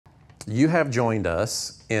You have joined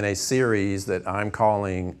us in a series that I'm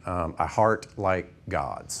calling A Heart Like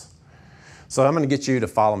God's. So I'm going to get you to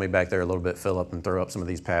follow me back there a little bit, Philip, and throw up some of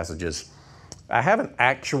these passages. I have an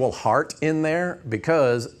actual heart in there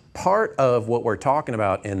because part of what we're talking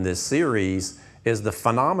about in this series is the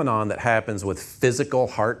phenomenon that happens with physical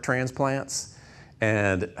heart transplants.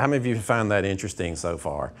 And how many of you find that interesting so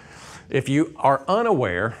far? If you are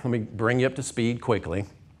unaware, let me bring you up to speed quickly.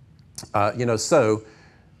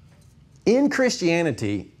 In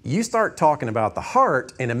Christianity, you start talking about the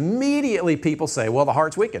heart and immediately people say, well, the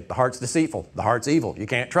heart's wicked, the heart's deceitful, the heart's evil, you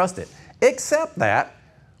can't trust it. Except that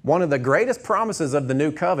one of the greatest promises of the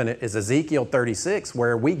new covenant is Ezekiel 36,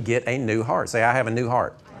 where we get a new heart. Say, I have a new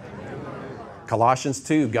heart. Colossians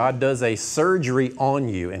 2, God does a surgery on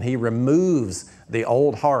you and He removes the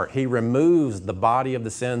old heart. He removes the body of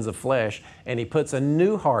the sins of flesh and He puts a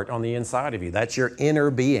new heart on the inside of you. That's your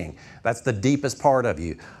inner being. That's the deepest part of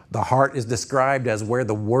you. The heart is described as where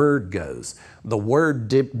the Word goes. The Word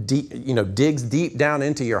digs deep down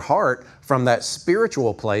into your heart from that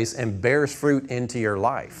spiritual place and bears fruit into your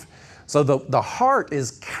life. So the heart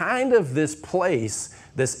is kind of this place,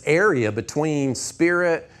 this area between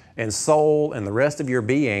spirit and soul and the rest of your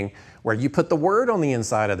being, where you put the Word on the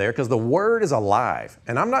inside of there because the Word is alive.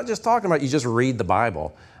 And I'm not just talking about you just read the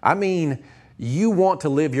Bible. I mean, you want to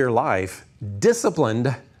live your life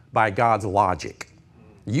disciplined by God's logic.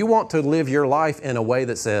 You want to live your life in a way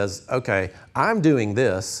that says, okay, I'm doing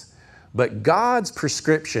this, but God's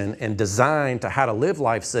prescription and design to how to live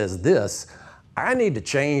life says this. I need to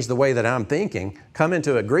change the way that I'm thinking, come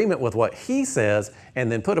into agreement with what He says,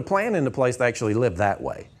 and then put a plan into place to actually live that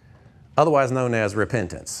way. Otherwise known as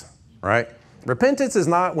repentance, right? Repentance is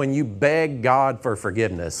not when you beg God for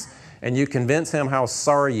forgiveness and you convince Him how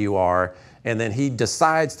sorry you are and then He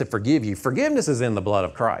decides to forgive you. Forgiveness is in the blood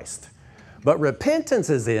of Christ. But repentance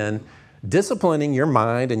is in disciplining your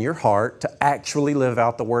mind and your heart to actually live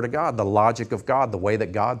out the Word of God, the logic of God, the way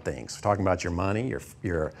that God thinks. We're talking about your money,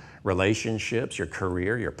 your relationships, your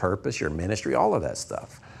career, your purpose, your ministry, all of that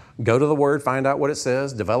stuff. Go to the Word, find out what it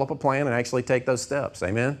says, develop a plan, and actually take those steps.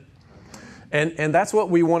 Amen? And that's what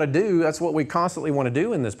we want to do. That's what we constantly want to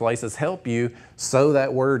do in this place, is help you sow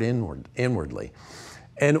that Word inwardly.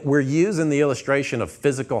 And we're using the illustration of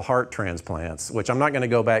physical heart transplants, which I'm not going to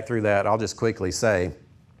go back through that. I'll just quickly say,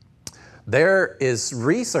 there is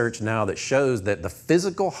research now that shows that the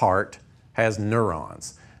physical heart has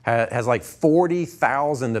neurons, has like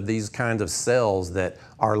 40,000 of these kinds of cells that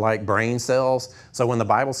are like brain cells. So when the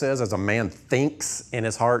Bible says, as a man thinks in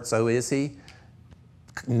his heart, so is he.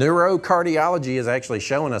 Neurocardiology is actually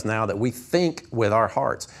showing us now that we think with our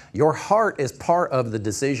hearts. Your heart is part of the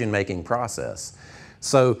decision-making process.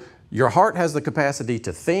 So your heart has the capacity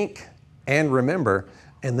to think and remember,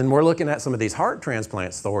 and then we're looking at some of these heart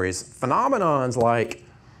transplant stories, phenomenons like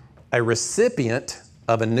a recipient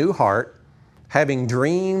of a new heart having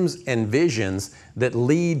dreams and visions that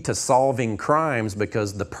lead to solving crimes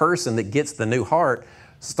because the person that gets the new heart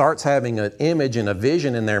starts having an image and a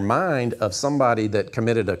vision in their mind of somebody that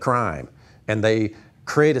committed a crime. And they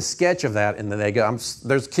create a sketch of that, and then they go,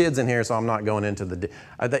 there's kids in here, so I'm not going into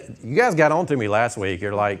you guys got on to me last week.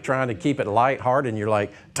 You're like trying to keep it lighthearted, and you're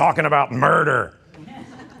like talking about murder.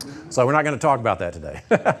 So we're not going to talk about that today.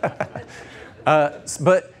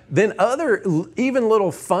 But then other, even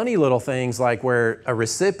little funny little things like where a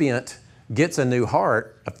recipient gets a new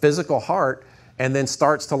heart, a physical heart, and then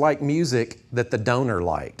starts to like music that the donor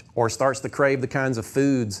liked, or starts to crave the kinds of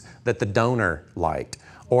foods that the donor liked,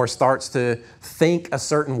 or starts to think a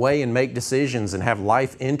certain way and make decisions and have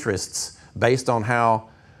life interests based on how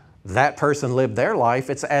that person lived their life.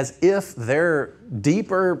 It's as if their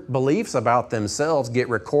deeper beliefs about themselves get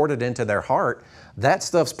recorded into their heart. That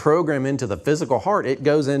stuff's programmed into the physical heart. It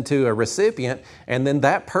goes into a recipient, and then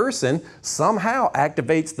that person somehow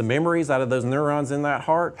activates the memories out of those neurons in that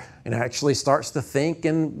heart and actually starts to think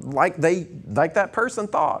and like that person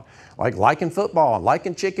thought, like liking football,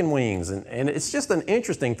 liking chicken wings, and it's just an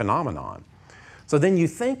interesting phenomenon. So then you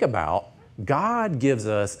think about God gives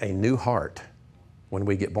us a new heart when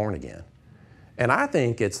we get born again. And I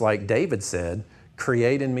think it's like David said,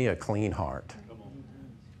 create in me a clean heart.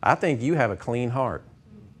 I think you have a clean heart.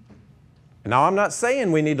 Now, I'm not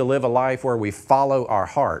saying we need to live a life where we follow our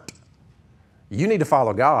heart. You need to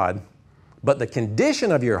follow God, but the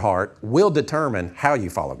condition of your heart will determine how you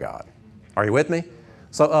follow God. Are you with me?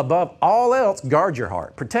 So above all else, guard your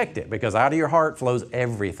heart, protect it, because out of your heart flows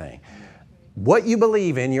everything. What you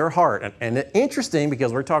believe in your heart, and it's interesting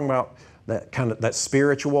because we're talking about that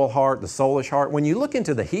spiritual heart, the soulish heart. When you look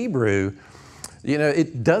into the Hebrew,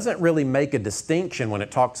 it doesn't really make a distinction when it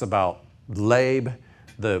talks about lab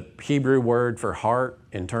the Hebrew word for heart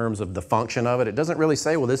in terms of the function of it. It doesn't really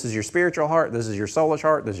say, well, this is your spiritual heart, this is your soulish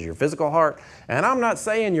heart, this is your physical heart. And I'm not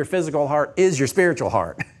saying your physical heart is your spiritual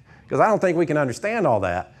heart, because I don't think we can understand all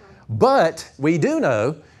that. But we do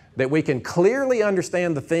know that we can clearly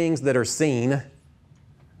understand the things that are seen,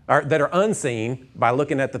 or that are unseen, by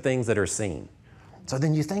looking at the things that are seen. So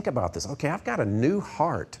then you think about this. Okay, I've got a new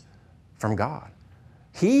heart from God.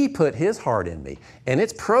 He put His heart in me, and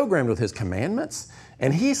it's programmed with His commandments.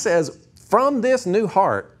 And He says, from this new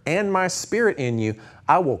heart and my Spirit in you,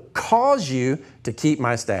 I will cause you to keep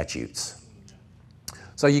my statutes.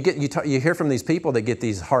 So you hear from these people that get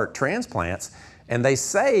these heart transplants, and they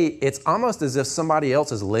say it's almost as if somebody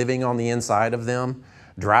else is living on the inside of them,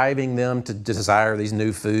 driving them to desire these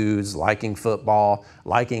new foods, liking football,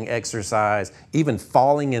 liking exercise, even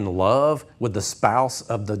falling in love with the spouse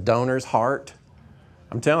of the donor's heart.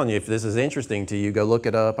 I'm telling you, if this is interesting to you, go look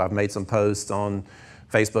it up. I've made some posts on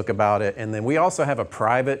Facebook about it. And then we also have a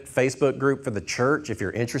private Facebook group for the church. If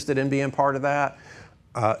you're interested in being part of that,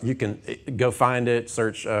 you can go find it,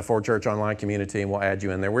 search for Church Online Community, and we'll add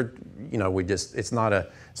you in there. It's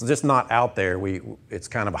just not out there. It's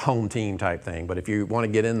kind of a home team type thing. But if you want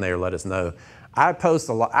to get in there, let us know. I post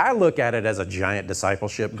a lot. I look at it as a giant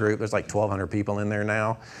discipleship group. There's like 1,200 people in there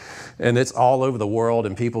now, and it's all over the world,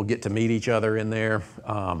 and people get to meet each other in there.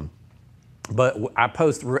 But I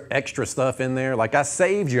post extra stuff in there. Like I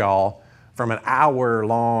saved y'all from an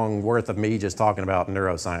hour-long worth of me just talking about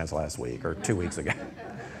neuroscience last week or 2 weeks ago.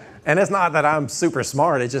 And it's not that I'm super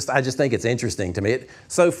smart. I just think it's interesting to me.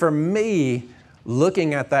 So for me,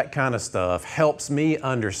 looking at that kind of stuff helps me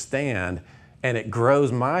understand, and it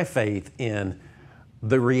grows my faith in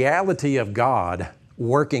the reality of God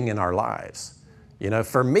working in our lives.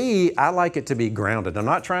 For me, I like it to be grounded. I'm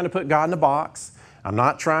not trying to put God in a box. I'm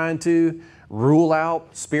not trying to rule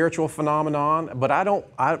out spiritual phenomenon, but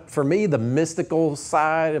for me, the mystical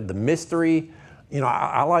side of the mystery,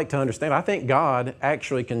 I like to understand. I think God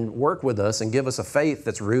actually can work with us and give us a faith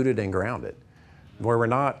that's rooted and grounded, where we're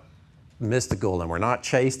not mystical and we're not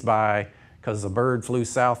chased by, because the bird flew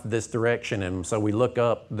south this direction, and so we look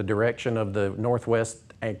up the direction of the northwest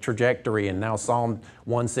trajectory, and now Psalm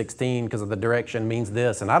 116, because of the direction, means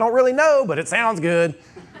this. And I don't really know, but it sounds good.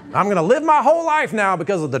 I'm going to live my whole life now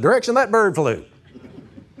because of the direction that bird flew.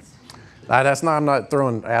 I'm not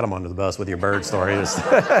throwing Adam under the bus with your bird story. It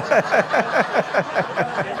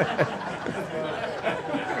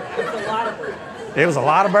was a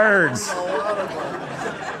lot of birds.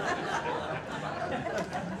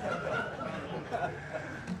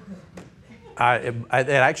 It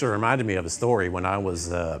actually reminded me of a story when I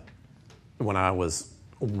was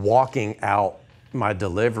walking out my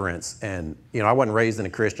deliverance, and I wasn't raised in a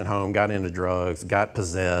Christian home, got into drugs, got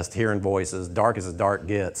possessed, hearing voices, dark as the dark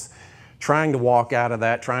gets, trying to walk out of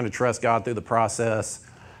that, trying to trust God through the process.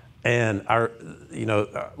 And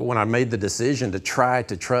when I made the decision to try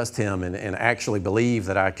to trust Him and actually believe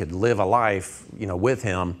that I could live a life, with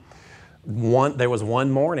Him, there was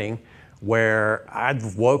one morning where I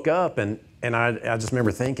woke up and I just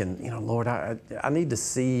remember thinking, Lord, I need to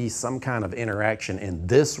see some kind of interaction in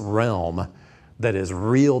this realm that is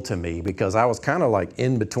real to me, because I was kind of like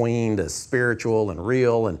in between the spiritual and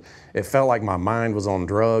real, and it felt like my mind was on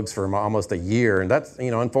drugs for almost a year. And that's,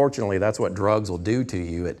 unfortunately, that's what drugs will do to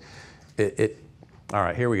you. All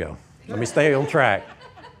right, here we go. Let me stay on track.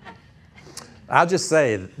 I'll just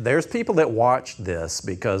say, there's people that watch this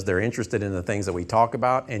because they're interested in the things that we talk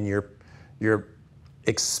about, and you're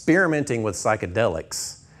experimenting with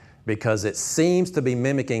psychedelics because it seems to be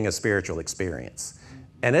mimicking a spiritual experience.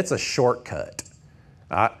 And it's a shortcut.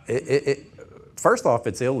 First off,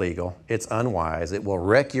 it's illegal, it's unwise, it will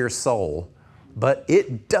wreck your soul, but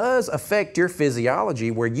it does affect your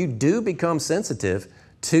physiology, where you do become sensitive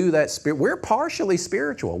to that spirit. We're partially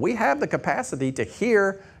spiritual. We have the capacity to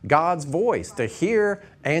hear God's voice, to hear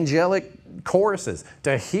angelic choruses,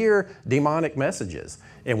 to hear demonic messages.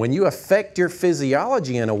 And when you affect your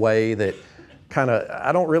physiology in a way that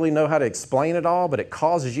I don't really know how to explain it all, but it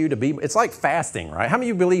causes you to be, it's like fasting, right? How many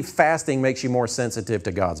of you believe fasting makes you more sensitive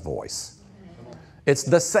to God's voice? It's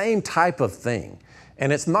the same type of thing.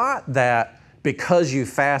 And it's not that because you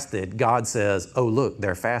fasted, God says, oh, look,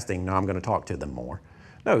 they're fasting, now I'm going to talk to them more.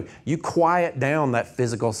 No, you quiet down that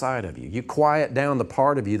physical side of you. You quiet down the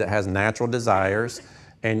part of you that has natural desires,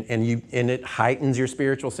 and it heightens your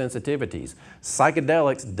spiritual sensitivities.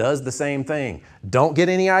 Psychedelics does the same thing. Don't get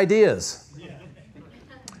any ideas.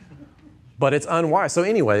 But it's unwise. So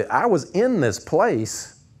anyway, I was in this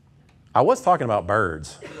place. I was talking about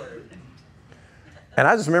birds. And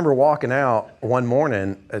I just remember walking out one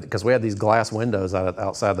morning because we had these glass windows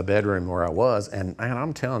outside the bedroom where I was. And man,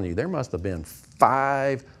 I'm telling you, there must have been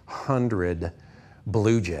 500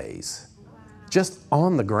 blue jays just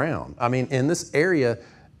on the ground. I mean, in this area,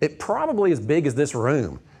 it probably as big as this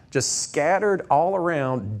room, just scattered all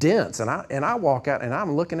around, dense. And I walk out and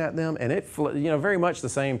I'm looking at them and it, very much the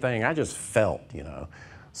same thing. I just felt,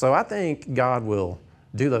 So I think God will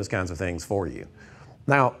do those kinds of things for you.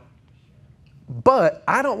 Now, but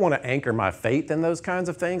I don't want to anchor my faith in those kinds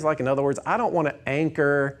of things. Like, in other words, I don't want to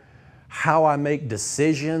anchor how I make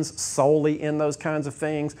decisions solely in those kinds of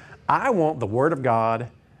things. I want the Word of God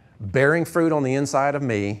bearing fruit on the inside of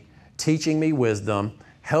me, teaching me wisdom,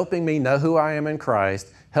 helping me know who I am in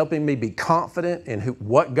Christ, helping me be confident in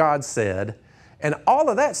what God said. And all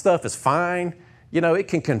of that stuff is fine. It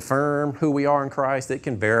can confirm who we are in Christ. It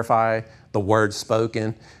can verify the words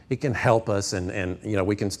spoken. It can help us and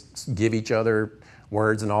we can give each other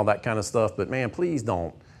words and all that kind of stuff. But man, please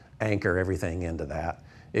don't anchor everything into that.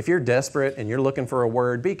 If you're desperate and you're looking for a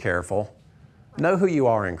word, be careful. Know who you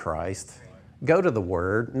are in Christ. Go to the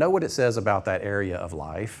Word. Know what it says about that area of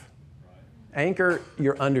life. Anchor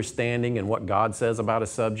your understanding in what God says about a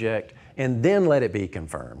subject, and then let it be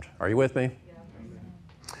confirmed. Are you with me?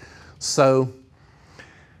 Yeah. So,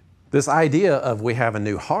 this idea of we have a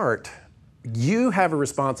new heart, you have a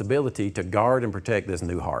responsibility to guard and protect this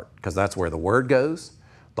new heart, because that's where the Word goes.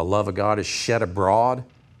 The love of God is shed abroad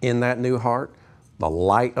in that new heart. The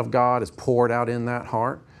light of God is poured out in that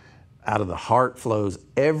heart. Out of the heart flows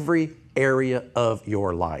every area of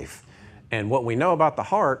your life. And what we know about the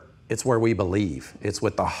heart, it's where we believe. It's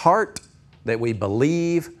with the heart that we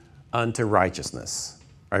believe unto righteousness.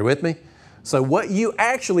 Are you with me? So what you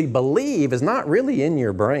actually believe is not really in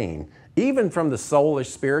your brain. Even from the soulish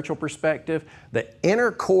spiritual perspective, the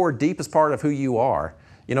inner core, deepest part of who you are,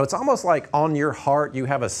 it's almost like on your heart you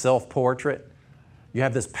have a self-portrait. You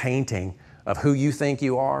have this painting of who you think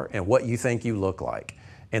you are and what you think you look like.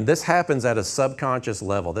 And this happens at a subconscious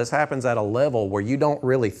level. This happens at a level where you don't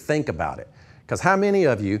really think about it. Because how many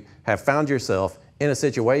of you have found yourself in a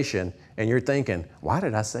situation and you're thinking, why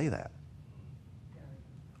did I say that?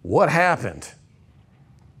 What happened?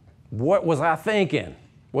 What was I thinking?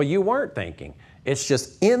 Well, you weren't thinking. It's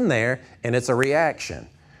just in there and it's a reaction.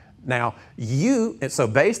 Now, so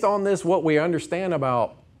based on this, what we understand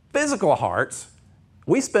about physical hearts,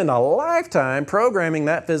 we spend a lifetime programming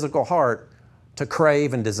that physical heart to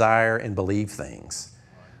crave and desire and believe things.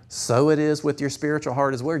 So it is with your spiritual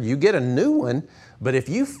heart as well. You get a new one, but if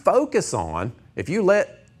you focus on, if you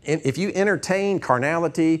entertain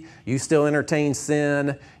carnality, you still entertain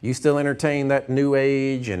sin, you still entertain that new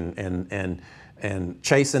age and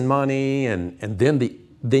chasing money, and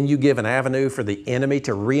then you give an avenue for the enemy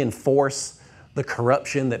to reinforce the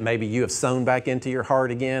corruption that maybe you have sown back into your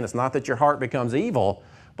heart again. It's not that your heart becomes evil,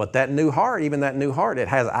 but that new heart, even that new heart, it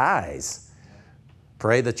has eyes.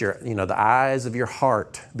 Pray that the eyes of your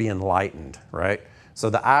heart be enlightened, right? So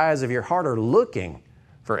the eyes of your heart are looking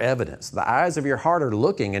for evidence. The eyes of your heart are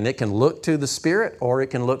looking, and it can look to the Spirit or it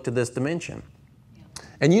can look to this dimension.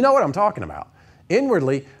 And you know what I'm talking about.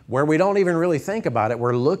 Inwardly, where we don't even really think about it,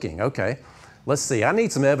 we're looking. Okay, let's see. I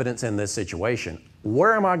need some evidence in this situation.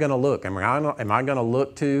 Where am I going to look? Am I going to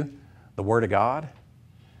look to the Word of God?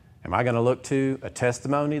 Am I going to look to a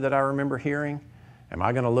testimony that I remember hearing? Am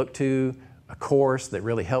I going to look to a course that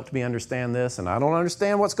really helped me understand this? And I don't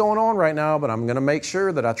understand what's going on right now, but I'm going to make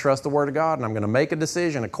sure that I trust the Word of God, and I'm going to make a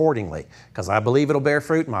decision accordingly, because I believe it'll bear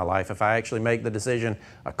fruit in my life if I actually make the decision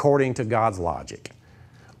according to God's logic.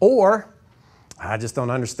 Or I just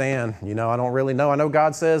don't understand. I don't really know. I know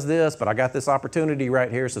God says this, but I got this opportunity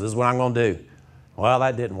right here, so this is what I'm going to do. Well,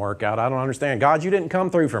 that didn't work out. I don't understand. God, you didn't come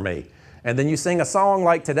through for me. And then you sing a song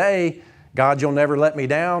like today, God, you'll never let me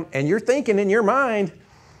down. And you're thinking in your mind,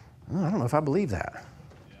 I don't know if I believe that.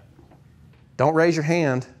 Don't raise your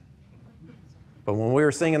hand. But when we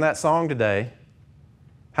were singing that song today,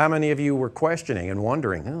 how many of you were questioning and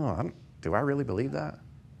wondering, do I really believe that?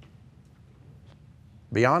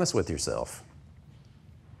 Be honest with yourself.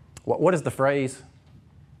 What is the phrase?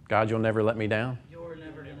 God, you'll never let me down?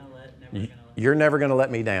 You're never going to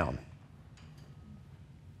let me down.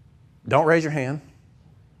 Don't raise your hand.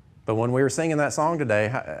 But when we were singing that song today,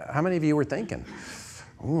 how many of you were thinking,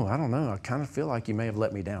 I don't know, I kind of feel like you may have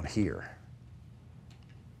let me down here.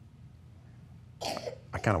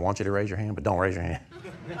 I kind of want you to raise your hand, but don't raise your hand.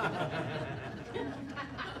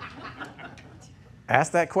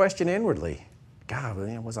 Ask that question inwardly. God,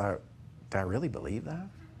 did I really believe that?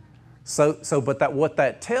 But what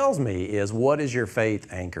that tells me is, what is your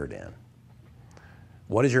faith anchored in?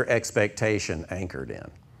 What is your expectation anchored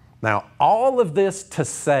in? Now, all of this to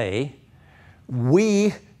say,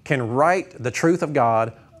 we can write the truth of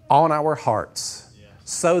God on our hearts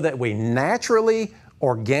so that we naturally,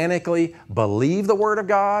 organically believe the Word of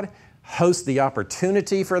God, host the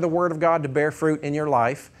opportunity for the Word of God to bear fruit in your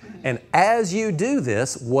life. And as you do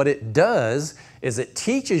this, what it does is it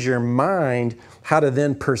teaches your mind how to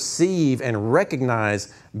then perceive and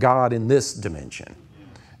recognize God in this dimension.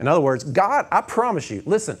 In other words, God, I promise you,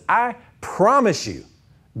 listen, I promise you,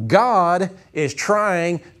 God is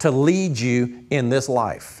trying to lead you in this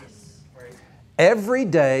life. Every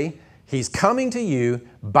day, He's coming to you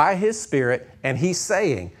by His Spirit, and He's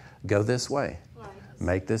saying, go this way.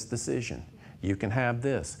 Make this decision. You can have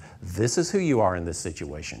this. This is who you are in this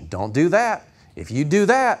situation. Don't do that. If you do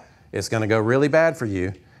that, it's going to go really bad for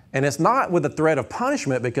you. And it's not with the threat of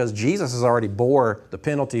punishment because Jesus has already bore the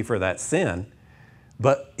penalty for that sin.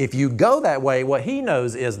 But if you go that way, what He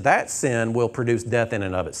knows is that sin will produce death in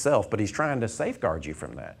and of itself, but He's trying to safeguard you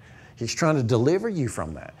from that. He's trying to deliver you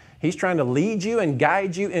from that. He's trying to lead you and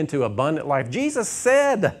guide you into abundant life. Jesus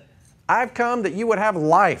said, I've come that you would have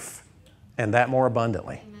life, and that more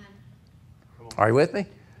abundantly. Amen. Are you with me?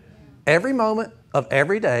 Every moment of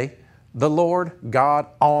every day, the Lord God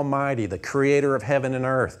Almighty, the creator of heaven and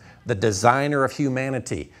earth, the designer of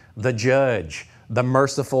humanity, the judge, the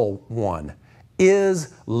merciful one,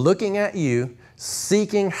 is looking at you,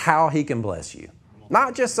 seeking how He can bless you.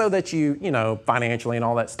 Not just so that you financially and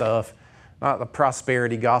all that stuff, not the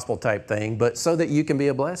prosperity gospel type thing, but so that you can be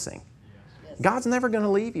a blessing. God's never going to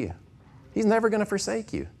leave you. He's never going to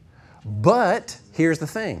forsake you. But here's the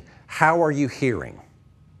thing. How are you hearing?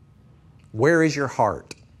 Where is your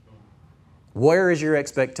heart? Where is your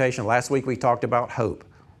expectation? Last week we talked about hope.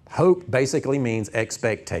 Hope basically means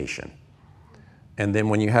expectation. And then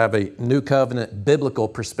when you have a New Covenant biblical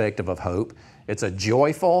perspective of hope, it's a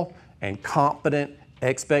joyful and confident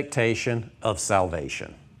expectation of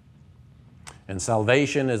salvation. And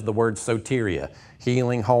salvation is the word soteria,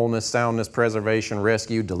 healing, wholeness, soundness, preservation,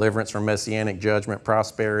 rescue, deliverance from messianic judgment,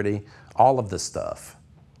 prosperity, all of the stuff.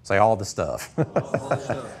 Say all the stuff.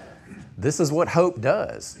 This is what hope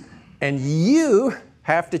does. And you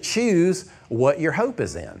have to choose what your hope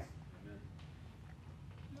is in.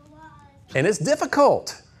 And it's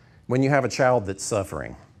difficult when you have a child that's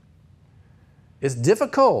suffering. It's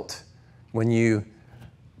difficult when you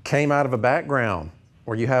came out of a background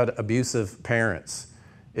where you had abusive parents.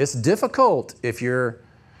 It's difficult if your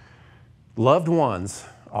loved ones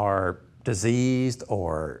are diseased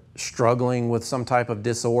or struggling with some type of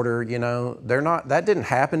disorder. That didn't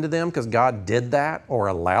happen to them because God did that or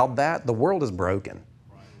allowed that. The world is broken.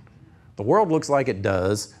 The world looks like it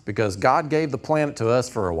does because God gave the planet to us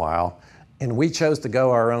for a while, and we chose to go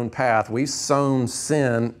our own path. We've sown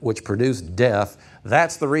sin, which produced death.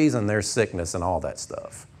 That's the reason there's sickness and all that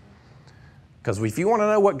stuff. Because if you want to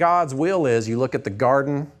know what God's will is, you look at the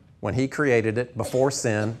garden when He created it before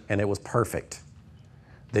sin, and it was perfect.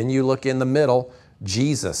 Then you look in the middle,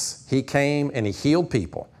 Jesus. He came and He healed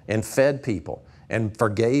people and fed people and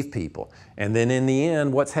forgave people. And then in the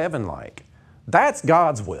end, what's heaven like? That's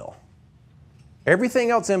God's will. Everything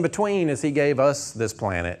else in between is He gave us this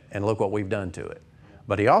planet, and look what we've done to it.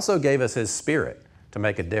 But He also gave us His Spirit to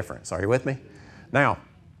make a difference. Are you with me? Now,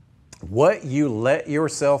 what you let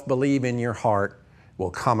yourself believe in your heart will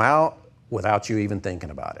come out without you even thinking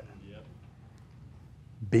about it. Yep.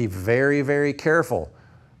 Be very, very careful.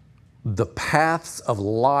 The paths of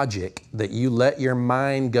logic that you let your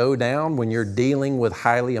mind go down when you're dealing with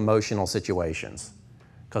highly emotional situations,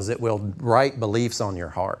 because it will write beliefs on your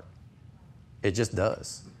heart. It just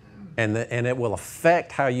does. And it will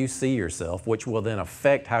affect how you see yourself, which will then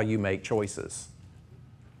affect how you make choices.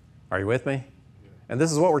 Are you with me? And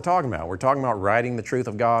this is what we're talking about. We're talking about writing the truth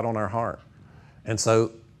of God on our heart. And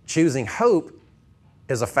so choosing hope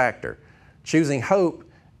is a factor. Choosing hope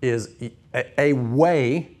is a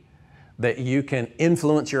way that you can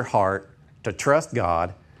influence your heart to trust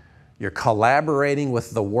God. You're collaborating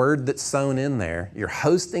with the word that's sown in there. You're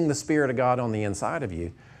hosting the Spirit of God on the inside of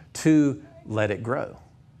you to let it grow.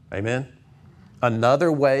 Amen?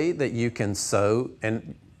 Another way that you can sow,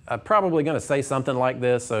 and I'm probably going to say something like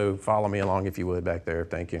this, so follow me along if you would back there.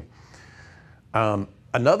 Thank you.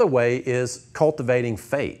 Another way is cultivating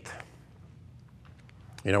faith.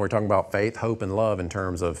 We're talking about faith, hope, and love in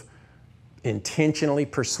terms of intentionally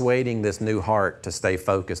persuading this new heart to stay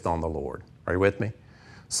focused on the Lord. Are you with me?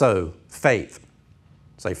 So, faith.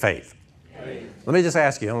 Say faith. Faith. Let me just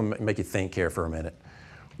ask you, I'm going to make you think here for a minute.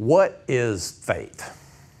 What is faith?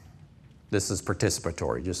 This is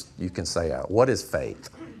participatory. Just you can say out. What is faith?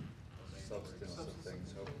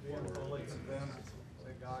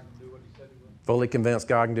 Fully convinced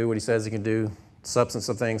God can do what he says he can do. Substance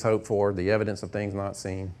of things hoped for, the evidence of things not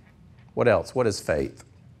seen. What else? What is faith?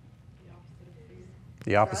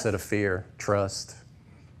 The opposite of fear. Trust.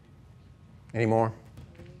 Any more?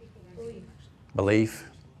 Belief.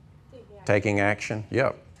 Taking action.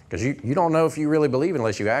 Yep. Because you don't know if you really believe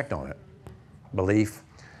unless you act on it. Belief.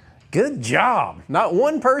 Good job. Not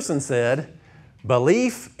one person said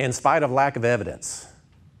belief in spite of lack of evidence.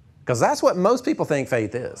 Because that's what most people think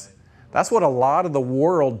faith is. That's what a lot of the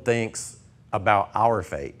world thinks about our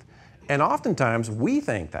faith. And oftentimes we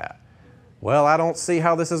think that. Well, I don't see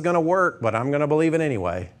how this is going to work, but I'm going to believe it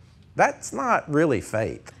anyway. That's not really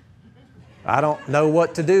faith. I don't know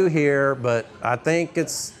what to do here, but I think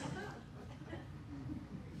it's,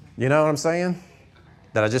 you know what I'm saying?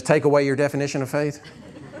 Did I just take away your definition of faith?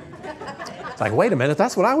 It's like, wait a minute,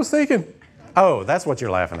 that's what I was thinking. Oh, that's what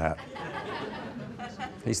you're laughing at.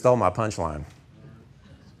 He stole my punchline.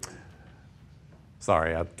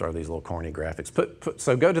 Sorry, I throw these little corny graphics.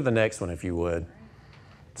 So go to the next one if you would.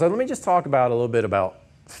 So let me just talk about a little bit about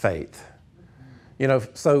faith. You know,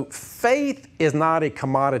 so faith is not a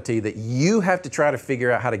commodity that you have to try to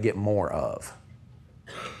figure out how to get more of.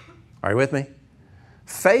 Are you with me?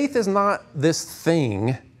 Faith is not this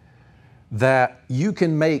thing that you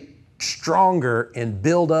can make stronger and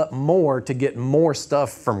build up more to get more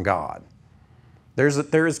stuff from God.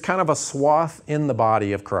 There is kind of a swath in the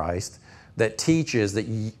body of Christ that teaches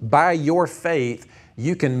that by your faith,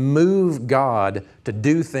 you can move God to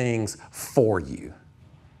do things for you.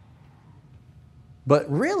 But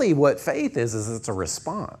really what faith is it's a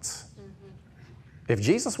response. If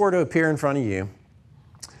Jesus were to appear in front of you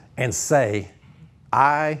and say,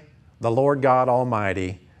 I, the Lord God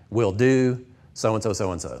Almighty, will do so-and-so,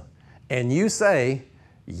 so-and-so, and you say,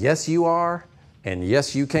 yes, you are, and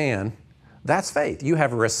yes, you can, that's faith. You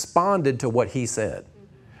have responded to what He said.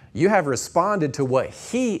 You have responded to what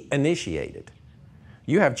He initiated.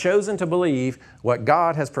 You have chosen to believe what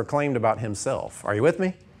God has proclaimed about Himself. Are you with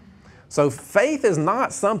me? So faith is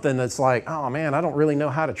not something that's like, oh man, I don't really know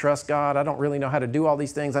how to trust God. I don't really know how to do all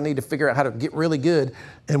these things. I need to figure out how to get really good.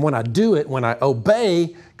 And when I do it, when I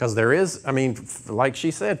obey, because there is, I mean, like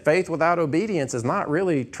she said, faith without obedience is not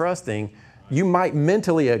really trusting. You might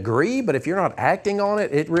mentally agree, but if you're not acting on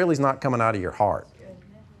it, it really is not coming out of your heart.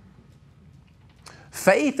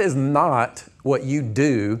 Faith is not what you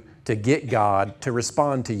do to get God to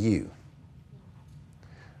respond to you.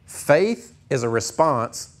 Faith is a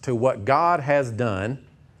response to what God has done,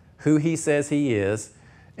 who He says He is,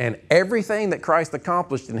 and everything that Christ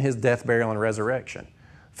accomplished in His death, burial, and resurrection.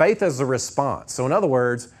 Faith is a response. So in other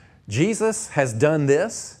words, Jesus has done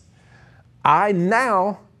this. I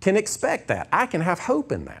now can expect that. I can have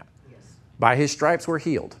hope in that. By His stripes we're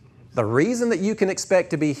healed. The reason that you can expect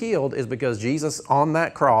to be healed is because Jesus on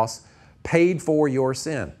that cross paid for your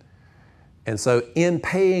sin. And so in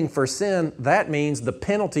paying for sin, that means the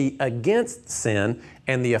penalty against sin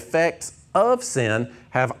and the effects of sin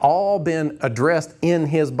have all been addressed in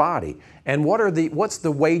His body. And what's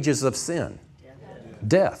the wages of sin?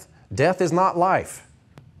 Death. Death is not life.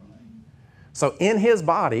 So in His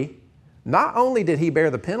body, not only did He bear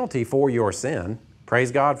the penalty for your sin,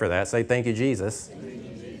 praise God for that, say thank you, Jesus.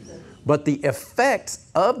 But the effects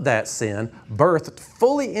of that sin birthed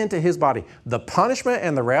fully into His body. The punishment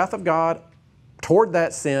and the wrath of God toward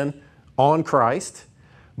that sin on Christ,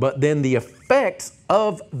 but then the effects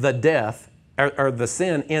of the death or the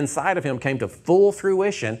sin inside of Him came to full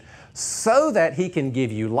fruition so that He can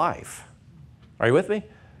give you life. Are you with me?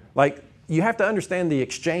 Like, you have to understand the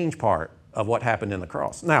exchange part of what happened in the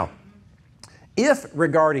cross. Now, if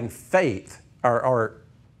regarding faith or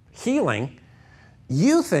healing,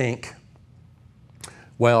 you think,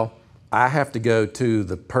 well, I have to go to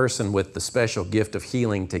the person with the special gift of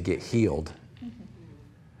healing to get healed.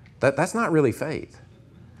 That's not really faith.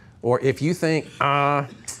 Or if you think,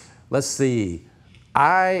 let's see,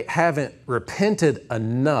 I haven't repented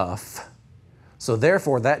enough, so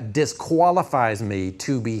therefore that disqualifies me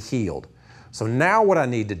to be healed. So now what I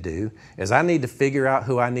need to do is I need to figure out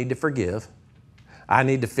who I need to forgive. I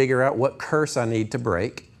need to figure out what curse I need to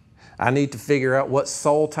break. I need to figure out what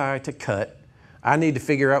soul tie to cut. I need to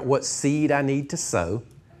figure out what seed I need to sow.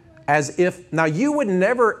 As if, now you would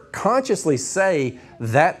never consciously say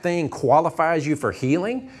that thing qualifies you for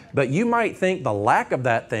healing, but you might think the lack of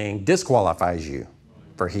that thing disqualifies you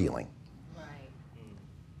for healing. Right.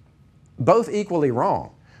 Both equally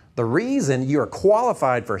wrong. The reason you're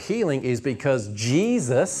qualified for healing is because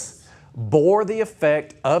Jesus bore the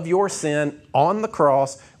effect of your sin on the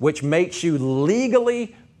cross, which makes you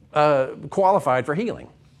legally qualified for healing.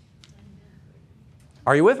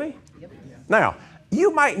 Are you with me? Yep. Now,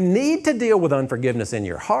 You might need to deal with unforgiveness in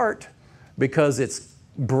your heart because it's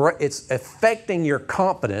affecting your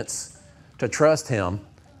confidence to trust Him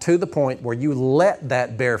to the point where you let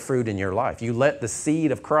that bear fruit in your life. You let the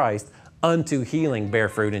seed of Christ unto healing bear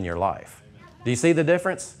fruit in your life. Do you see the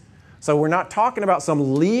difference? So we're not talking about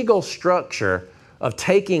some legal structure of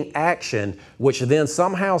taking action which then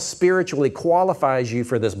somehow spiritually qualifies you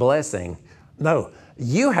for this blessing. No,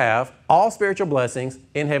 you have all spiritual blessings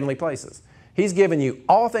in heavenly places. He's given you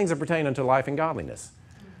all things that pertain unto life and godliness.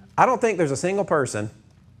 I don't think there's a single person,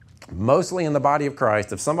 mostly in the body of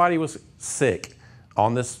Christ, if somebody was sick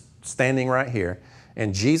on this standing right here,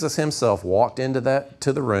 and Jesus Himself walked into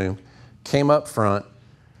the room, came up front,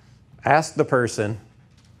 asked the person,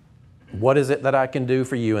 what is it that I can do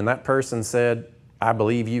for you? And that person said, I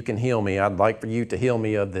believe you can heal me. I'd like for you to heal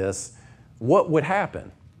me of this. What would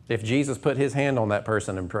happen if Jesus put His hand on that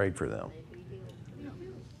person and prayed for them?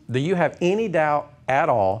 Do you have any doubt at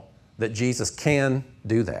all that Jesus can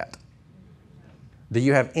do that? Do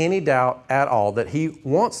you have any doubt at all that He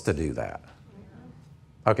wants to do that?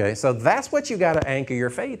 Okay, so that's what you got to anchor your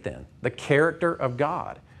faith in, the character of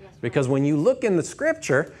God. Because when you look in the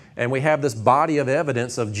Scripture and we have this body of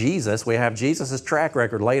evidence of Jesus, we have Jesus' track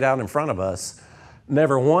record laid out in front of us,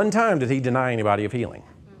 never one time did He deny anybody of healing.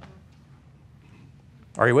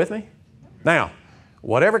 Are you with me? Now,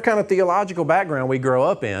 whatever kind of theological background we grow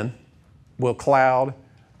up in will cloud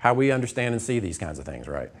how we understand and see these kinds of things,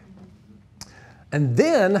 right? And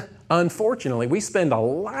then, unfortunately, we spend a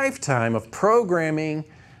lifetime of programming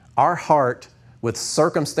our heart with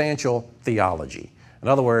circumstantial theology. In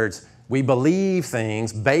other words, we believe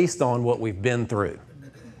things based on what we've been through,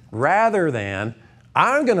 rather than,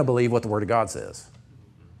 I'm going to believe what the Word of God says.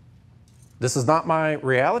 This is not my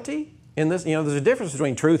reality. In this, there's a difference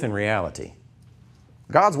between truth and reality.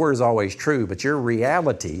 God's Word is always true, but your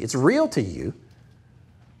reality, it's real to you.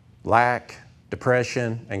 Lack,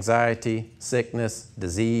 depression, anxiety, sickness,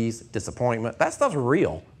 disease, disappointment, that stuff's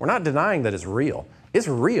real. We're not denying that it's real. It's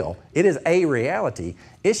real. It is a reality.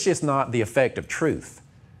 It's just not the effect of truth,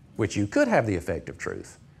 which you could have the effect of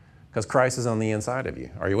truth because Christ is on the inside of you.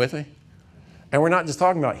 Are you with me? And we're not just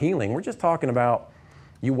talking about healing. We're just talking about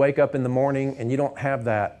you wake up in the morning and you don't have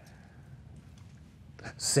that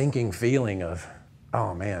sinking feeling of,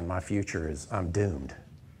 oh man, my future is, I'm doomed.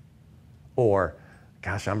 Or,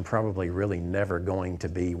 gosh, I'm probably really never going to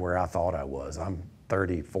be where I thought I was. I'm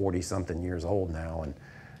 30, 40 something years old now, and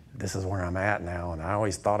this is where I'm at now. And I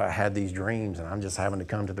always thought I had these dreams, and I'm just having to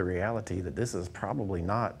come to the reality that this is probably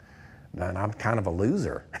not, and I'm kind of a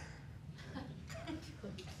loser.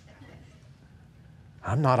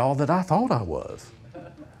 I'm not all that I thought I was.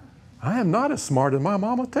 I am not as smart as my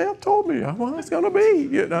mama told me I was going to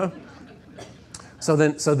be, So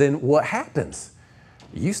then what happens?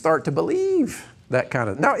 You start to believe that kind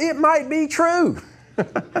of, now it might be true.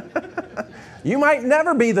 You might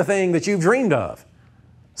never be the thing that you've dreamed of.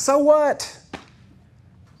 So what?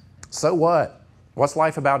 So what? What's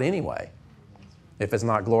life about anyway? If it's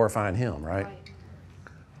not glorifying Him, right?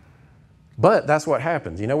 But that's what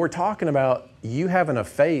happens. We're talking about you having a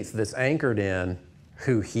faith that's anchored in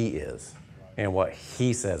who He is and what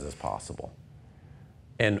He says is possible.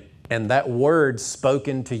 And that word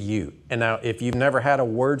spoken to you. And now, if you've never had a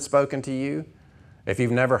word spoken to you, if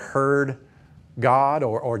you've never heard God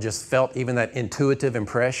or just felt even that intuitive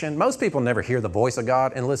impression, most people never hear the voice of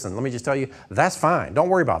God. And listen, let me just tell you, that's fine. Don't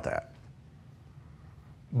worry about that.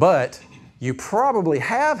 But you probably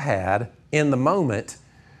have had in the moment,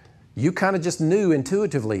 you kind of just knew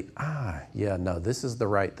intuitively, this is the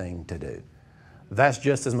right thing to do. That's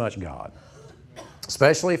just as much God,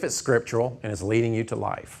 especially if it's scriptural and it's leading you to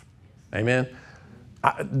life. Amen?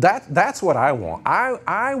 That's what I want.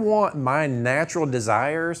 I want my natural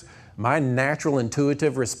desires, my natural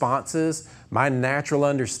intuitive responses, my natural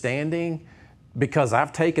understanding, because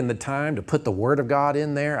I've taken the time to put the Word of God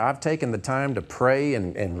in there. I've taken the time to pray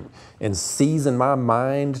and season my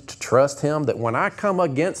mind to trust Him, that when I come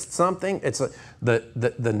against something,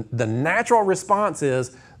 the natural response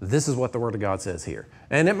is, this is what the Word of God says here.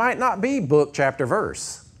 And it might not be book, chapter,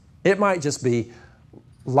 verse. It might just be,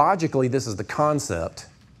 logically, this is the concept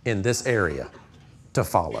in this area to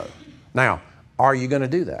follow. Now, are you going to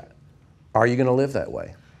do that? Are you going to live that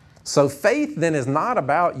way? So faith then is not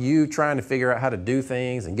about you trying to figure out how to do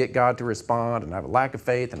things and get God to respond, and I have a lack of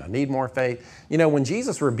faith and I need more faith. When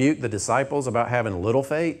Jesus rebuked the disciples about having little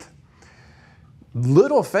faith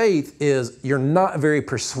is you're not very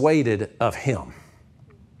persuaded of Him.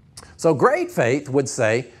 So great faith would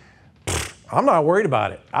say, I'm not worried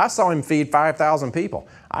about it. I saw Him feed 5,000 people.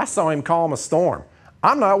 I saw Him calm a storm.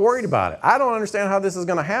 I'm not worried about it. I don't understand how this is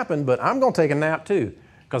going to happen, but I'm going to take a nap too,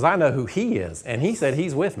 because I know who He is. And He said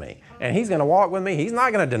He's with me. And He's going to walk with me. He's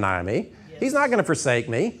not going to deny me. He's not going to forsake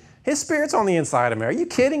me. His Spirit's on the inside of me. Are you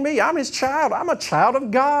kidding me? I'm His child. I'm a child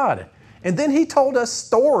of God. And then He told us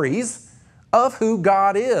stories of who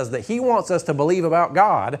God is, that He wants us to believe about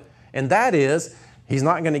God. And that is, He's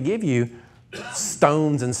not going to give you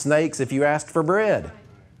stones and snakes if you ask for bread.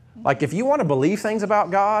 Like if you want to believe things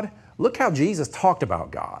about God, look how Jesus talked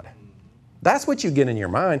about God. That's what you get in your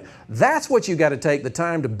mind. That's what you got to take the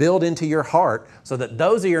time to build into your heart so that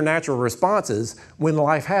those are your natural responses when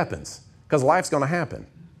life happens. Because life's going to happen.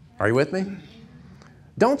 Are you with me?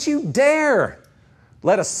 Don't you dare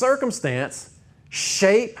let a circumstance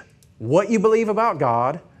shape what you believe about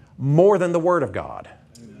God more than the Word of God.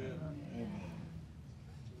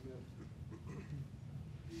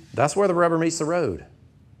 That's where the rubber meets the road.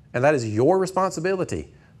 And that is your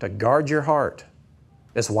responsibility to guard your heart.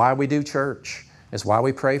 It's why we do church. It's why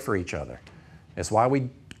we pray for each other. It's why we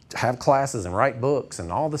have classes and write books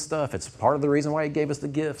and all this stuff. It's part of the reason why He gave us the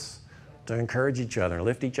gifts, to encourage each other,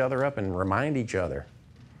 lift each other up, and remind each other.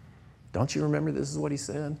 Don't you remember this is what He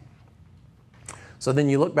said? So then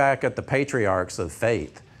you look back at the patriarchs of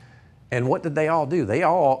faith, and what did they all do? They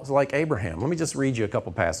all, like Abraham. Let me just read you a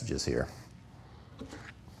couple passages here.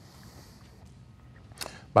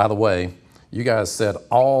 By the way, you guys said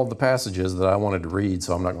all the passages that I wanted to read,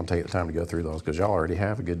 so I'm not going to take the time to go through those because y'all already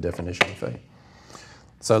have a good definition of faith.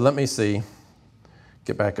 So let me see.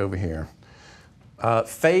 Get back over here.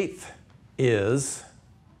 Faith is,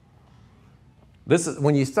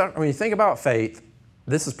 when you think about faith,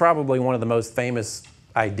 this is probably one of the most famous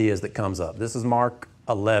ideas that comes up. This is Mark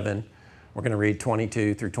 11. We're going to read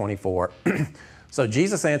 22 through 24. So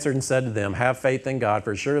Jesus answered and said to them, have faith in God,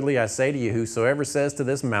 for surely I say to you, whosoever says to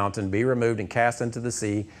this mountain, be removed and cast into the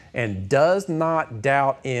sea, and does not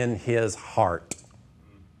doubt in his heart.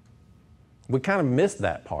 We kind of missed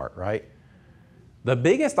that part, right? The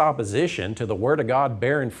biggest opposition to the Word of God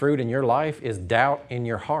bearing fruit in your life is doubt in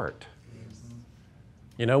your heart.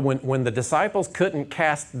 You know, when the disciples couldn't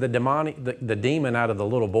cast the demon out of the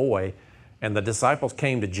little boy, and the disciples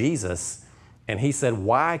came to Jesus, and He said,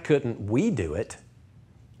 why couldn't we do it?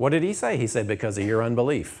 What did He say? He said, because of your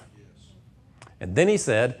unbelief. And then He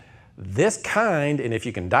said, this kind, and if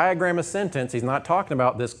you can diagram a sentence, He's not talking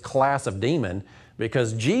about this class of demon,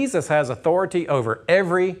 because Jesus has authority over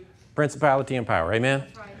every principality and power. Amen?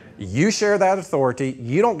 Right. You share that authority.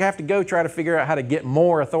 You don't have to go try to figure out how to get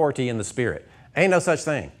more authority in the Spirit. Ain't no such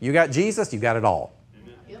thing. You got Jesus, you got it all.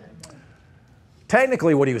 Yep.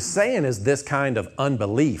 Technically, what He was saying is this kind of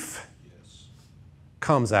unbelief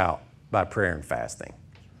comes out by prayer and fasting.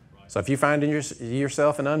 So if you find in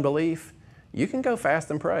yourself in unbelief, you can go fast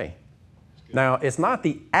and pray. Now, it's not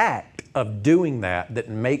the act of doing that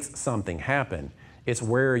makes something happen. It's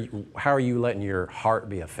how are you letting your heart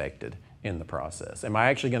be affected in the process? Am I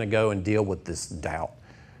actually going to go and deal with this doubt?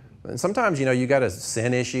 And sometimes, you got a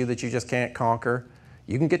sin issue that you just can't conquer.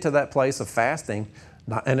 You can get to that place of fasting,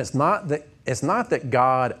 and it's not that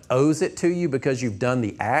God owes it to you because you've done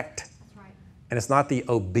the act. And it's not the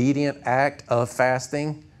obedient act of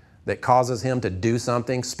fasting that causes Him to do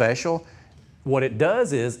something special. What it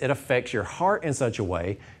does is it affects your heart in such a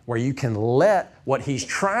way where you can let what He's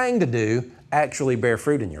trying to do actually bear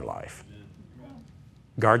fruit in your life.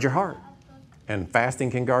 Guard your heart. And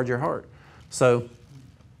fasting can guard your heart. So,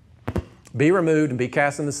 be removed and be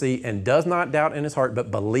cast in the sea, and does not doubt in his heart, but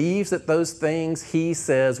believes that those things he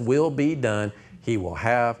says will be done. He will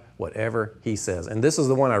have whatever he says. And this is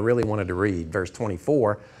the one I really wanted to read, verse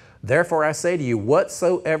 24. Therefore I say to you,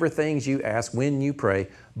 whatsoever things you ask when you pray,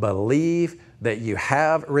 believe that you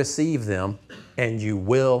have received them, and you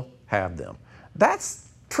will have them. That's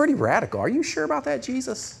pretty radical. Are you sure about that,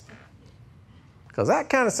 Jesus? Because that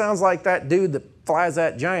kind of sounds like that dude that flies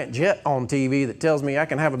that giant jet on TV that tells me I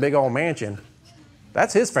can have a big old mansion.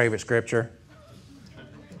 That's his favorite scripture.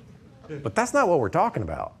 But that's not what we're talking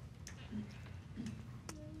about.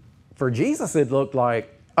 For Jesus, it looked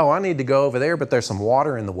like, oh, I need to go over there, but there's some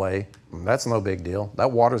water in the way. That's no big deal.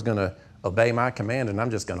 That water's going to obey my command, and I'm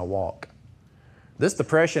just going to walk. This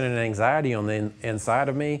depression and anxiety on the inside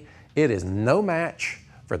of me, it is no match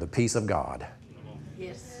for the peace of God.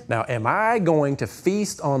 Yes. Now, am I going to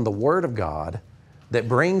feast on the Word of God that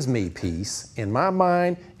brings me peace in my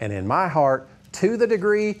mind and in my heart to the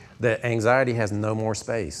degree that anxiety has no more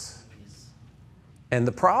space? And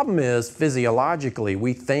the problem is, physiologically,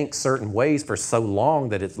 we think certain ways for so long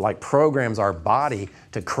that it's like programs our body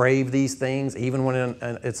to crave these things, even when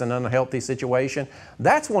it's an unhealthy situation.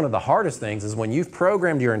 That's one of the hardest things, is when you've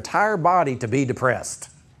programmed your entire body to be depressed.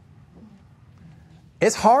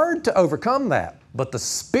 It's hard to overcome that, but the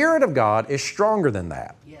Spirit of God is stronger than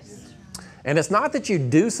that. Yes. And it's not that you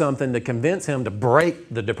do something to convince Him to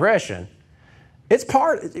break the depression. It's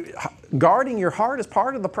guarding your heart is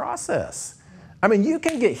part of the process. I mean, you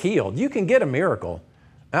can get healed. You can get a miracle.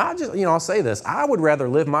 And I'll say this. I would rather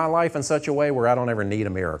live my life in such a way where I don't ever need a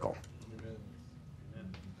miracle.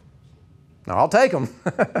 Now, I'll take them.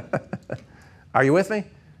 Are you with me?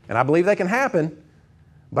 And I believe they can happen.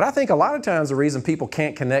 But I think a lot of times the reason people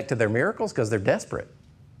can't connect to their miracles is because they're desperate.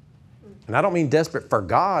 And I don't mean desperate for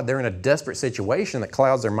God. They're in a desperate situation that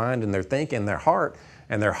clouds their mind and their thinking and their heart.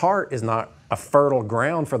 And their heart is not a fertile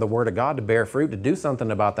ground for the Word of God to bear fruit, to do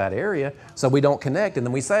something about that area. So we don't connect. And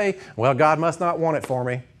then we say, well, God must not want it for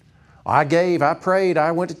me. I gave, I prayed,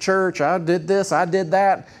 I went to church, I did this, I did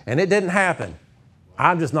that, and it didn't happen.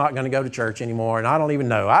 I'm just not going to go to church anymore, and I don't even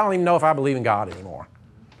know. I don't even know if I believe in God anymore.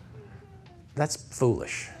 That's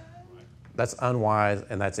foolish. That's unwise,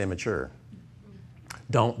 and that's immature.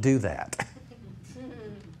 Don't do that.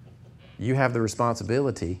 You have the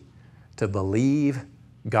responsibility to believe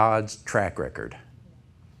God's track record,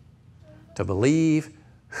 to believe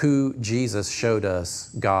who Jesus showed us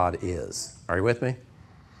God is. Are you with me?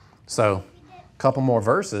 So, a couple more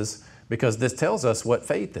verses, because this tells us what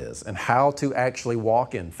faith is and how to actually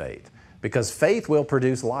walk in faith. Because faith will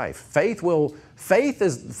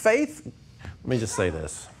let me just say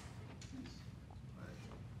this.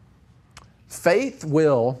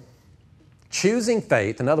 Choosing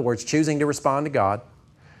faith, in other words, choosing to respond to God,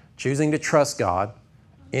 choosing to trust God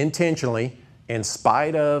intentionally, in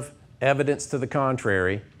spite of evidence to the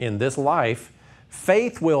contrary in this life,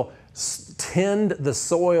 faith will tend the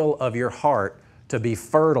soil of your heart to be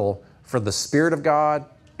fertile for the Spirit of God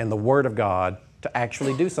and the Word of God to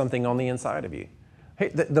actually do something on the inside of you. Hey,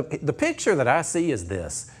 the picture that I see is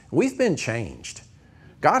this. We've been changed.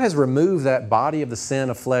 God has removed that body of the sin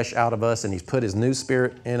of flesh out of us, and He's put His new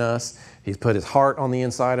spirit in us. He's put His heart on the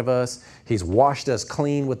inside of us. He's washed us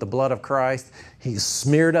clean with the blood of Christ. He's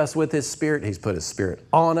smeared us with His Spirit. He's put His Spirit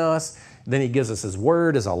on us. Then He gives us His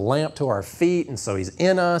Word as a lamp to our feet, and so He's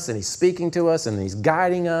in us, and He's speaking to us, and He's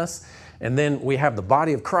guiding us. And then we have the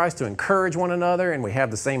body of Christ to encourage one another, and we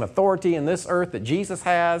have the same authority in this earth that Jesus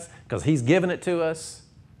has because He's given it to us.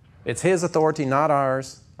 It's His authority, not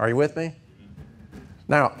ours. Are you with me?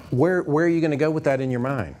 Now, where are you going to go with that in your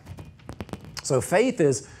mind? So faith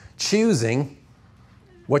is choosing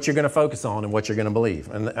what you're going to focus on and what you're going to believe.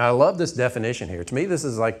 And I love this definition here. To me, this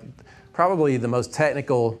is like probably the most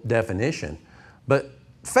technical definition. But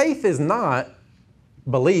faith is not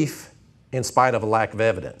belief in spite of a lack of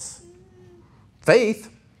evidence.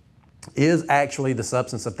 Faith is actually the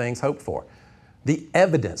substance of things hoped for. The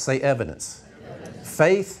evidence, say evidence.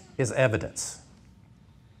 Faith is evidence.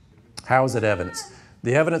 How is it evidence?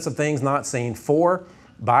 The evidence of things not seen. For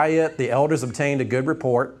by it the elders obtained a good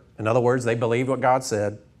report. In other words, they believed what God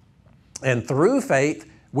said. And through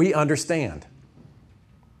faith we understand.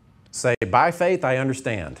 Say, by faith I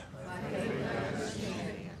understand. By faith I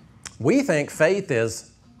understand. We think faith is,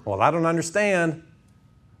 well, I don't understand.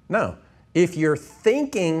 No. If you're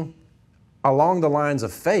thinking along the lines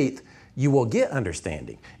of faith, you will get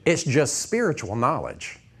understanding. It's just spiritual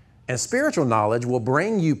knowledge. And spiritual knowledge will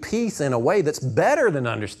bring you peace in a way that's better than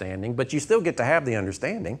understanding, but you still get to have the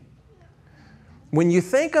understanding. When you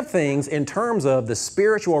think of things in terms of the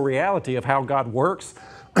spiritual reality of how God works,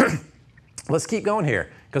 let's keep going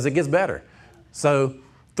here because it gets better. So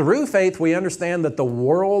through faith, we understand that the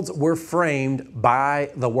worlds were framed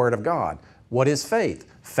by the Word of God. What is faith?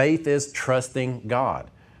 Faith is trusting God.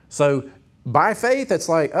 So by faith, it's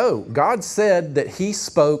like, oh, God said that He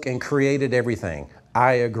spoke and created everything.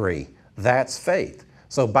 I agree. That's faith.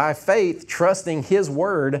 So by faith, trusting His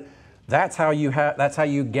Word, that's how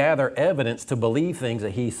you gather evidence to believe things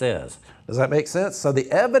that He says. Does that make sense? So the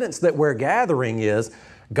evidence that we're gathering is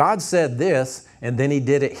God said this, and then He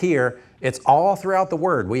did it here. It's all throughout the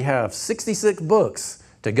Word. We have 66 books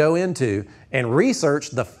to go into and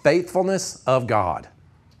research the faithfulness of God.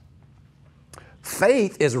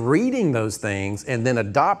 Faith is reading those things and then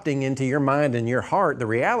adopting into your mind and your heart the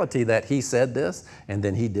reality that He said this and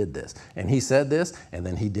then He did this. And He said this and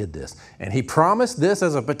then He did this. And He promised this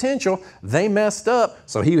as a potential. They messed up,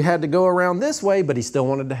 so He had to go around this way, but He still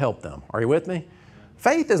wanted to help them. Are you with me?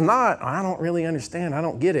 Faith is not, I don't really understand, I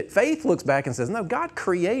don't get it. Faith looks back and says, no, God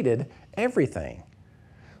created everything.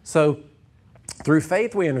 So through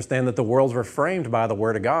faith we understand that the worlds were framed by the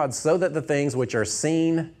Word of God so that the things which are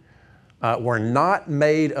seen were not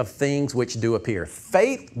made of things which do appear.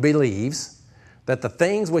 Faith believes that the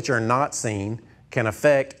things which are not seen can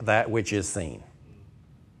affect that which is seen.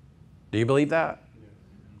 Do you believe that?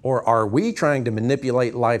 Or are we trying to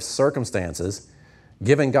manipulate life's circumstances,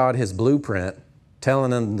 giving God his blueprint,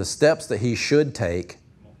 telling him the steps that he should take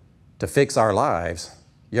to fix our lives?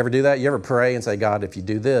 You ever do that? You ever pray and say, God, if you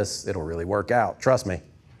do this, it'll really work out. Trust me.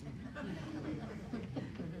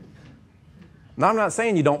 Now, I'm not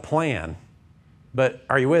saying you don't plan, but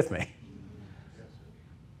are you with me?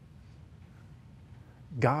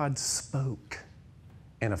 God spoke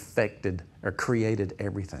and affected or created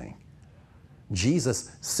everything.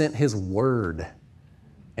 Jesus sent his word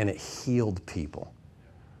and it healed people.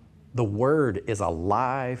 The word is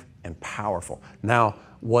alive and powerful. Now,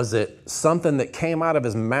 was it something that came out of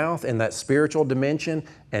his mouth in that spiritual dimension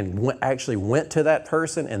and actually went to that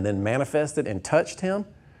person and then manifested and touched him?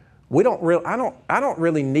 I don't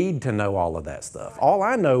really need to know all of that stuff. All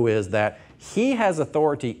I know is that he has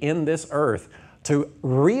authority in this earth to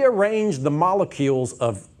rearrange the molecules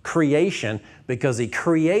of creation because he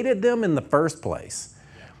created them in the first place.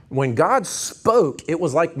 When God spoke, it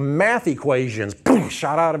was like math equations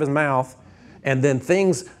shot out of his mouth, and then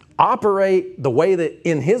things operate the way that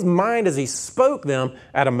in his mind as he spoke them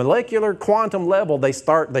at a molecular quantum level,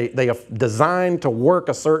 they are designed to work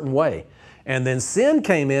a certain way. And then sin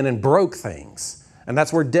came in and broke things. And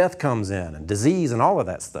that's where death comes in and disease and all of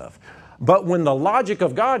that stuff. But when the logic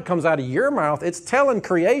of God comes out of your mouth, it's telling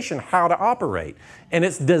creation how to operate. And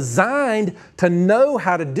it's designed to know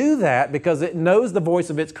how to do that because it knows the voice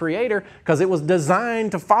of its creator because it was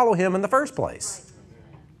designed to follow him in the first place.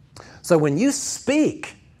 So when you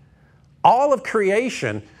speak, all of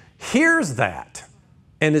creation hears that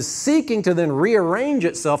and is seeking to then rearrange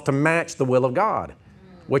itself to match the will of God,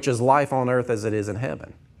 which is life on earth as it is in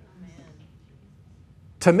heaven.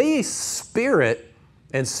 To me, spirit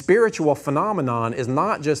and spiritual phenomenon is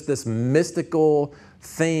not just this mystical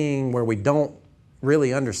thing where we don't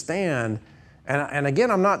really understand. And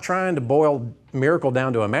again, I'm not trying to boil miracle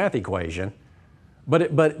down to a math equation, but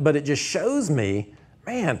it just shows me,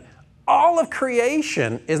 man, all of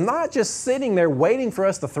creation is not just sitting there waiting for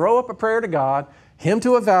us to throw up a prayer to God, him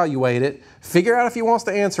to evaluate it, figure out if he wants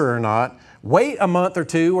to answer or not, wait a month or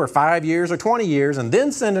 2 or 5 years or 20 years and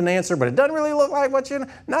then send an answer, but it doesn't really look like what you...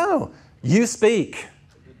 No, you speak.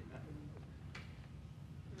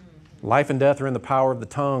 Life and death are in the power of the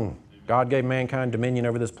tongue. God gave mankind dominion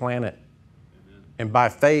over this planet. And by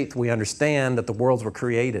faith, we understand that the worlds were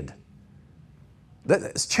created.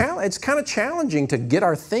 It's kind of challenging to get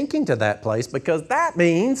our thinking to that place because that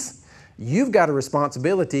means you've got a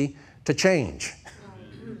responsibility to change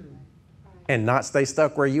and not stay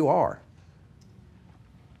stuck where you are.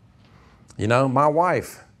 You know, my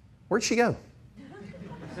wife, where'd she go?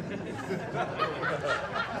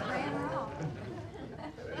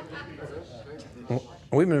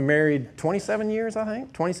 We've been married 27 years, I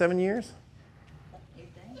think. 27 years? You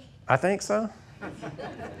think? I think so.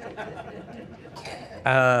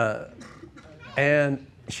 And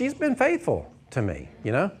she's been faithful to me,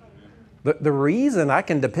 you know. The reason I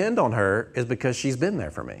can depend on her is because she's been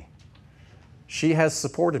there for me. She has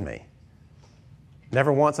supported me.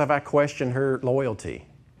 Never once have I questioned her loyalty,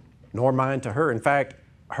 nor mine to her. In fact,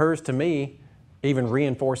 hers to me even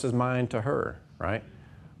reinforces mine to her, right?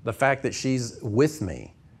 The fact that she's with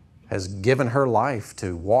me has given her life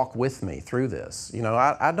to walk with me through this. You know,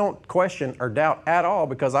 I don't question or doubt at all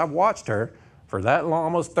because I've watched her for that long,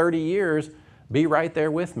 almost 30 years, be right there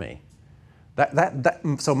with me.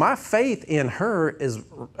 So my faith in her is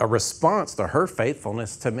a response to her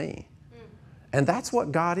faithfulness to me. And that's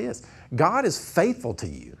what God is. God is faithful to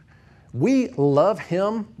you. We love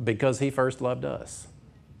him because he first loved us.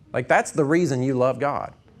 Like that's the reason you love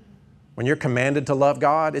God. When you're commanded to love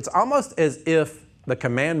God, it's almost as if the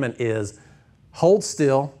commandment is, hold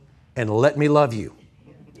still and let me love you.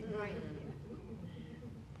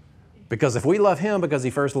 Because if we love him because he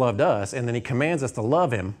first loved us, and then he commands us to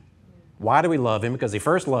love him, why do we love him? Because he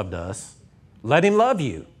first loved us. Let him love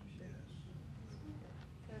you.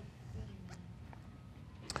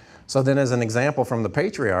 So then as an example from the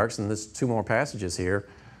patriarchs, and there's 2 more passages here,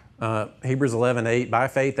 Hebrews 11:8, by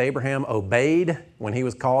faith Abraham obeyed when he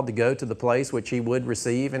was called to go to the place which he would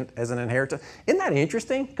receive as an inheritance. Isn't that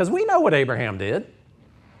interesting? Because we know what Abraham did.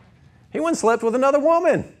 He went and slept with another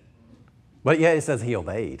woman. But yet it says he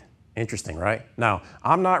obeyed. Interesting, right? Now,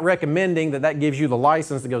 I'm not recommending that gives you the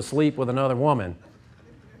license to go sleep with another woman.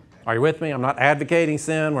 Are you with me? I'm not advocating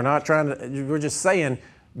sin. We're just saying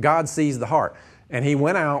God sees the heart. And he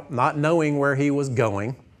went out not knowing where he was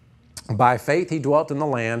going. By faith, he dwelt in the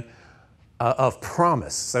land of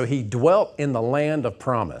promise. So he dwelt in the land of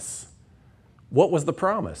promise. What was the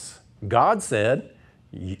promise? God said,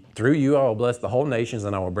 through you I will bless the whole nations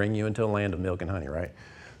and I will bring you into a land of milk and honey, right?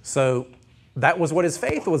 So that was what his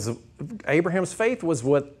faith was. Abraham's faith was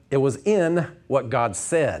in what God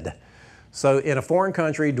said. So in a foreign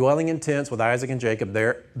country, dwelling in tents with Isaac and Jacob,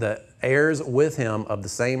 they're the heirs with him of the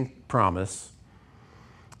same promise.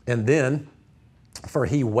 And then, for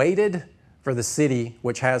he waited for the city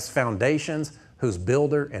which has foundations, whose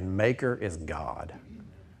builder and maker is God.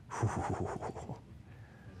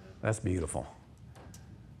 That's beautiful.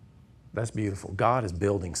 That's beautiful. God is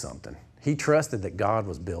building something. He trusted that God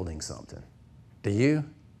was building something. Do you?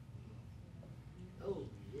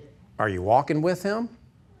 Are you walking with him?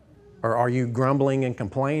 Or are you grumbling and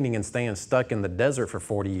complaining and staying stuck in the desert for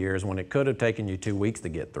 40 years when it could have taken you 2 weeks to